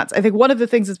apologize in advance. I think one of the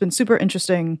things that's been super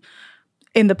interesting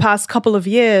in the past couple of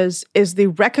years is the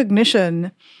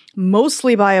recognition,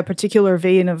 mostly by a particular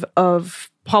vein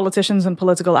of politicians and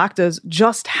political actors,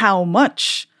 just how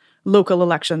much local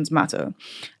elections matter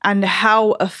and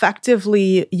how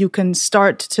effectively you can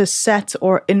start to set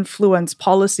or influence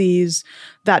policies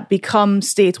that become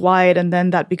statewide and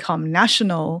then that become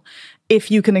national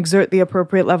if you can exert the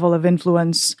appropriate level of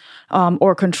influence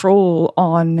or control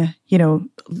on,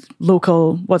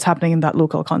 what's happening in that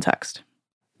local context.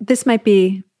 This might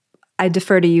be, I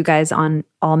defer to you guys on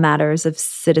all matters of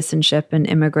citizenship and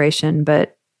immigration,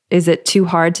 but is it too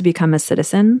hard to become a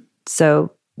citizen?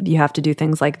 So you have to do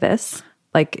things like this?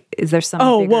 Like, is there some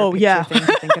bigger picture thing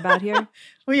to think about here?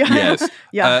 Yes.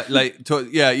 Yeah.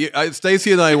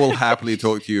 Stacey and I will happily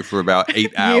talk to you for about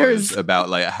 8 hours about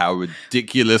how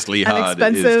ridiculously hard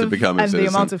it is to become a citizen. And the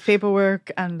amount of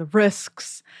paperwork and the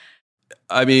risks.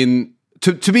 I mean,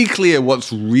 to be clear,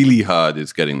 what's really hard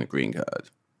is getting the green card.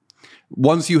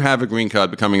 Once you have a green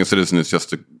card, becoming a citizen is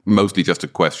mostly just a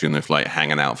question of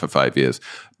hanging out for 5 years.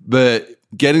 But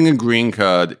getting a green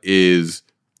card is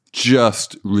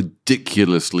just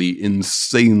ridiculously,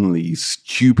 insanely,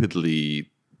 stupidly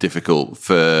difficult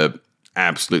for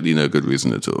absolutely no good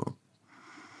reason at all.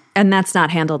 And that's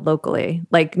not handled locally.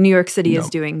 New York City is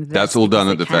doing this. That's all done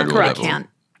at the federal level.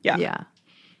 Yeah.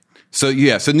 So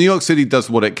New York City does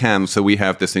what it can. So we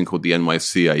have this thing called the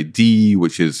NYC ID,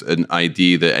 which is an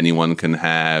ID that anyone can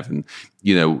have. And,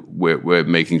 we're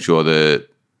making sure that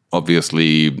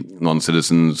obviously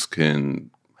non-citizens can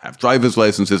have driver's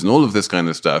licenses and all of this kind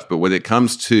of stuff. But when it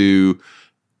comes to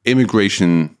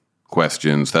immigration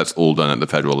questions, that's all done at the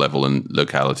federal level and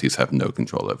localities have no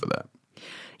control over that.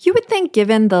 You would think,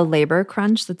 given the labor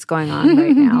crunch that's going on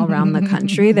right now around the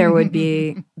country, there would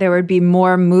be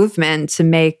more movement to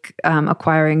make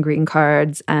acquiring green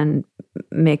cards and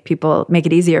make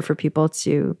it easier for people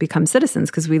to become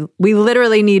citizens, because we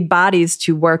literally need bodies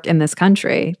to work in this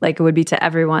country. It would be to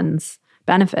everyone's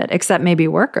benefit, except maybe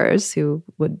workers who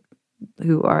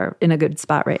are in a good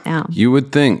spot right now. You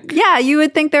would think. Yeah, you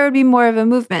would think there would be more of a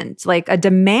movement, a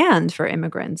demand for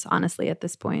immigrants, honestly, at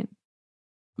this point.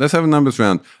 Let's have a numbers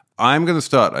round. I'm going to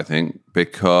start, I think,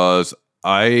 because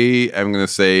I am going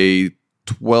to say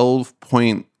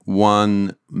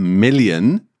 12.1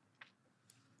 million,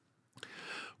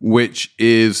 which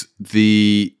is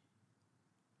the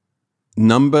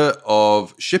number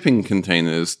of shipping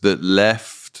containers that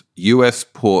left U.S.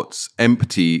 ports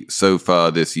empty so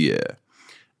far this year.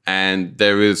 And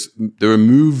there are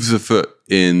moves afoot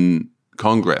in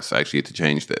Congress, actually, to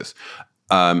change this.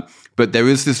 But there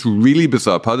is this really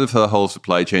bizarre, part of the whole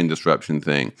supply chain disruption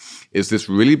thing is this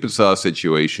really bizarre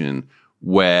situation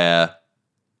where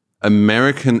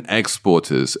American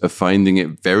exporters are finding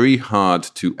it very hard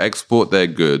to export their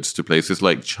goods to places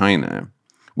like China,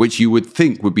 which you would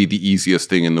think would be the easiest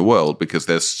thing in the world because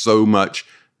there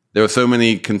are so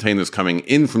many containers coming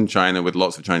in from China with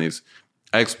lots of Chinese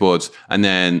exports, and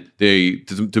then the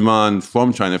demand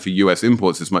from China for US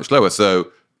imports is much lower. So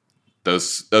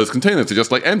those containers are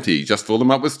just empty, just fill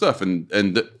them up with stuff.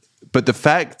 But the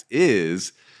fact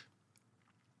is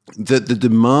that the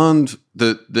demand,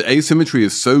 the asymmetry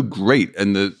is so great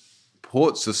and the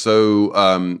ports are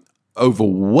so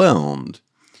overwhelmed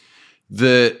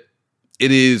that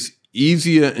it is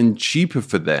easier and cheaper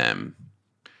for them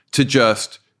to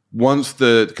just, once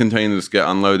the containers get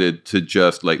unloaded, to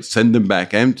just send them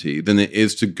back empty than it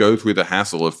is to go through the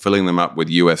hassle of filling them up with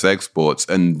US exports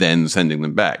and then sending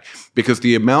them back. Because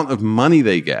the amount of money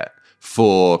they get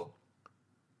for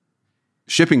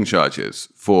shipping charges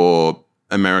for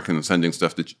Americans sending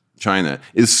stuff to China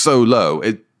is so low,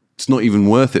 it's not even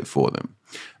worth it for them.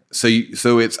 So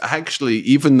it's actually,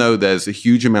 even though there's a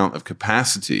huge amount of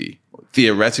capacity,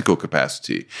 theoretical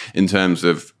capacity, in terms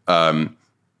of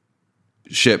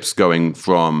ships going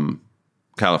from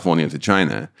California to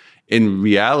China, in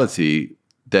reality,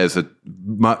 there's a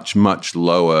much, much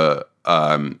lower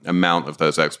amount of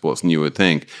those exports than you would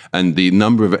think. And the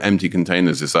number of empty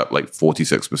containers is up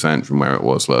 46% from where it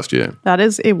was last year. That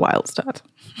is a wild stat.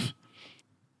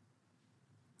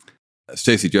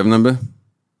 Stacey, do you have a number?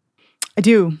 I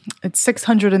do. It's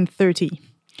 630.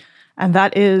 And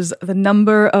that is the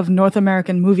number of North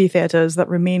American movie theaters that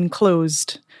remain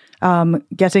closed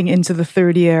getting into the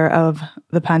third year of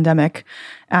the pandemic.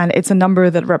 And it's a number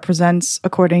that represents,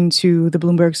 according to the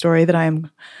Bloomberg story that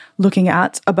I'm looking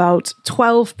at, about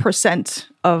 12%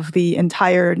 of the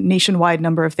entire nationwide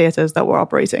number of theaters that were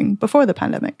operating before the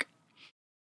pandemic.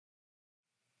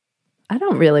 I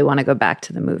don't really want to go back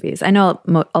to the movies. I know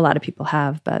a lot of people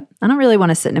have, but I don't really want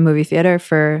to sit in a movie theater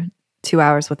for 2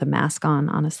 hours with a mask on,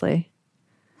 honestly.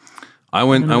 I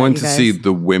went to see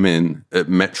The Women at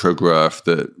Metrograph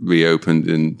that reopened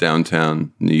in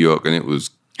downtown New York, and it was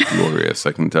glorious,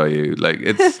 I can tell you. Like,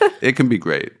 it can be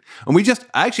great. And we just,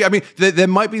 actually, I mean, there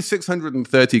might be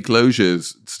 630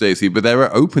 closures, Stacey, but there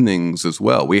are openings as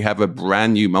well. We have a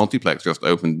brand new multiplex just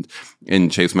opened in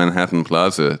Chase Manhattan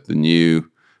Plaza, the new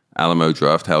Alamo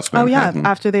Drafthouse Manhattan. Oh yeah,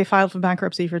 after they filed for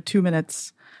bankruptcy for 2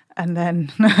 minutes and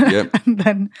then Yep.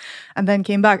 and then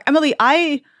came back. Emily,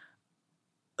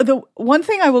 the one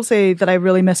thing I will say that I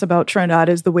really miss about Trinidad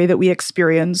is the way that we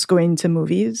experience going to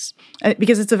movies,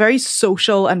 because it's a very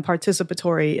social and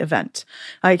participatory event.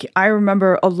 Like, I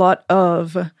remember a lot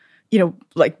of,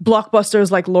 like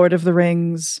blockbusters like Lord of the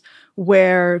Rings,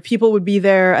 where people would be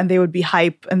there and they would be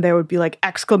hype and there would be like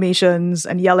exclamations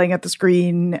and yelling at the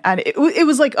screen. And it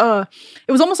was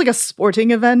almost like a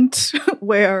sporting event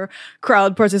where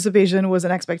crowd participation was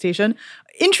an expectation.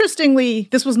 Interestingly,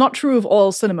 this was not true of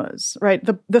all cinemas, right?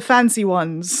 The fancy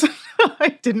ones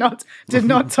did not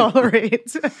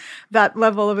tolerate that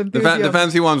level of enthusiasm. The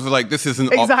fancy ones were like, this is an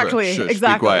opera. Shush,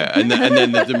 be quiet. And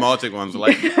then the dramatic ones were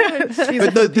like,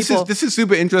 but no, this is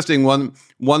super interesting.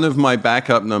 One of my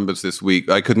backup numbers this week,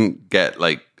 I couldn't get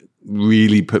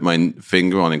really put my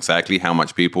finger on exactly how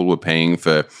much people were paying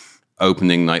for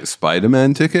opening night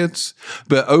Spider-Man tickets.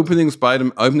 But opening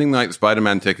night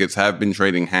Spider-Man tickets have been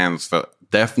trading hands for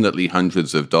definitely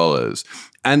hundreds of dollars.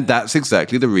 And that's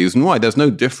exactly the reason why. There's no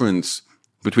difference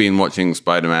between watching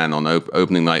Spider-Man on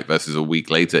opening night versus a week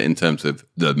later in terms of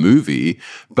the movie.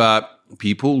 But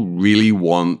people really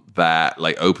want that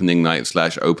opening night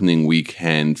 / opening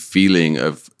weekend feeling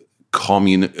of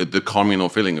the communal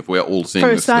feeling of we're all seeing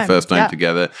this for the first time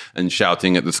together and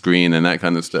shouting at the screen and that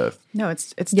kind of stuff. No,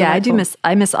 it's yeah, delightful.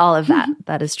 I miss all of that.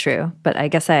 That is true. But I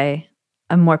guess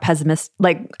I'm more pessimist.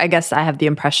 I guess I have the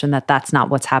impression that that's not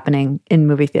what's happening in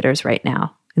movie theaters right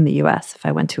now in the US if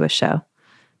I went to a show.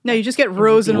 No, you just get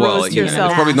rows and rows to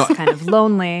yourself. It's probably not kind of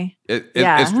lonely.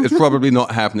 It's probably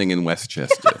not happening in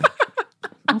Westchester.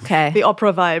 Okay. The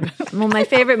opera vibe. Well, my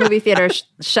favorite movie theater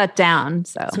shut down.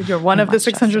 So you're one of the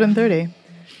 630.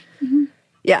 Mm-hmm.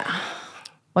 Yeah.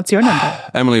 What's your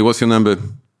number? Emily, what's your number?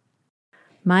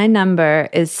 My number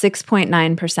is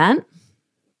 6.9%.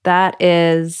 That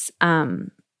is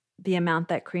the amount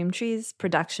that Cream Cheese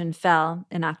production fell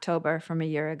in October from a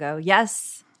year ago.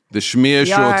 Yes. The schmear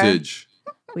shortage.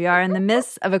 We are in the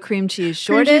midst of a cream cheese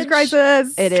shortage. Cream cheese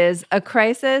crisis. It is a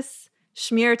crisis.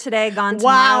 Schmear today, gone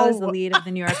tomorrow is the lead of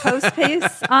the New York Post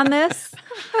piece on this.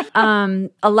 A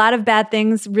lot of bad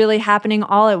things really happening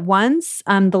all at once.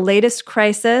 The latest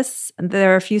crisis,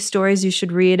 there are a few stories you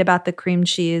should read about the cream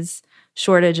cheese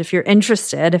shortage if you're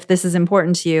interested, if this is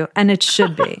important to you, and it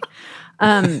should be.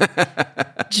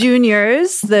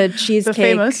 Junior's, the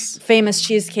cheesecake, famous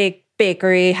cheesecake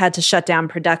bakery, had to shut down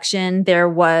production. There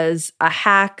was a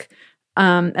hack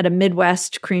at a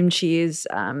Midwest cream cheese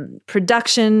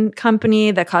production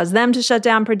company that caused them to shut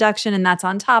down production, and that's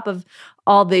on top of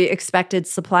all the expected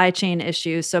supply chain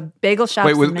issues. So bagel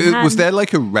shops in Manhattan. Was there a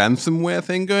ransomware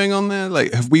thing going on there?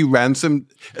 Have we ransomed?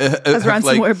 Has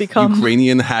ransomware become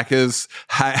Ukrainian hackers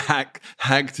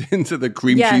hacked into the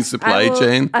cream cheese supply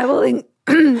chain? I will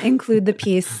include the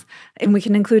piece, and we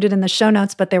can include it in the show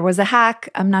notes. But there was a hack.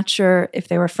 I'm not sure if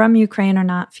they were from Ukraine or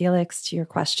not, Felix, to your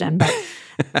question, but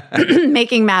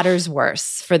making matters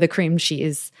worse for the cream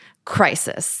cheese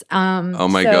crisis. Oh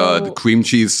my God, cream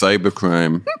cheese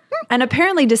cybercrime. And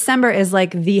apparently December is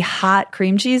the hot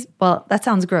cream cheese. Well, that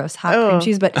sounds gross, cream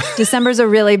cheese, but December's a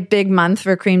really big month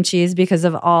for cream cheese because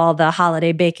of all the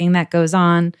holiday baking that goes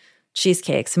on,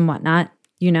 cheesecakes and whatnot,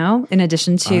 in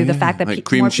addition to the fact that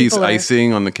cream cheese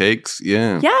icing on the cakes.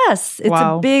 Yeah. Yes, it's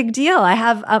a big deal. I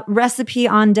have a recipe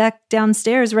on deck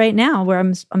downstairs right now where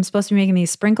I'm supposed to be making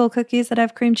these sprinkle cookies that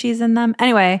have cream cheese in them.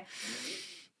 Anyway,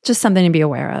 just something to be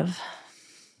aware of.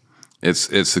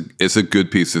 It's a good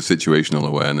piece of situational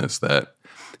awareness that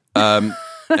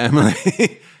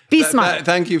Emily. Be smart.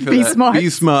 Thank you for that. Smart. Be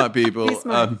smart, people. Be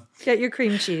smart. Get your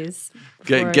cream cheese.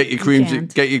 Get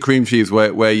your cream cheese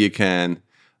where you can.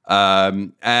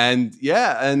 And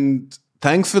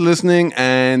thanks for listening,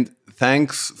 and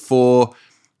thanks for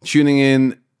tuning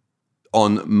in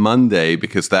on Monday,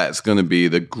 because that's going to be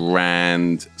the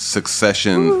grand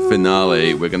Succession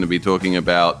finale. We're going to be talking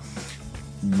about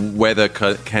whether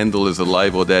Kendall is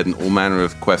alive or dead and all manner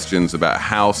of questions about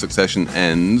how Succession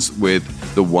ends with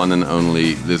the one and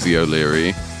only Lizzie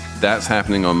O'Leary. That's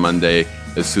happening on Monday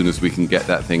as soon as we can get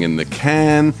that thing in the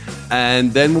can.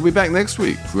 And then we'll be back next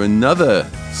week for another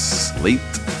Slate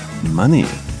Money.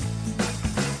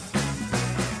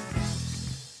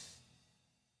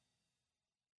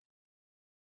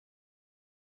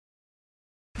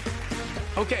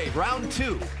 Okay, round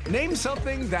two. Name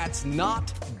something that's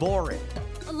not boring.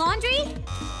 A laundry?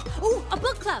 Ooh, a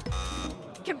book club.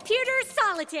 Computer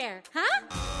solitaire, huh?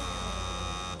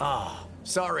 Ah,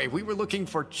 sorry, we were looking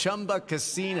for Chumba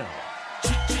Casino.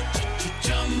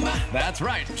 That's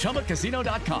right,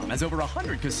 ChumbaCasino.com has over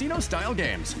 100 casino-style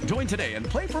games. Join today and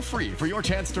play for free for your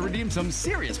chance to redeem some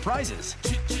serious prizes.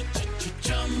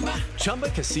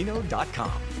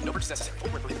 ChumbaCasino.com. No purchase necessary.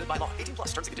 Void where prohibited by law. 18+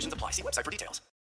 terms and conditions apply. See website for details.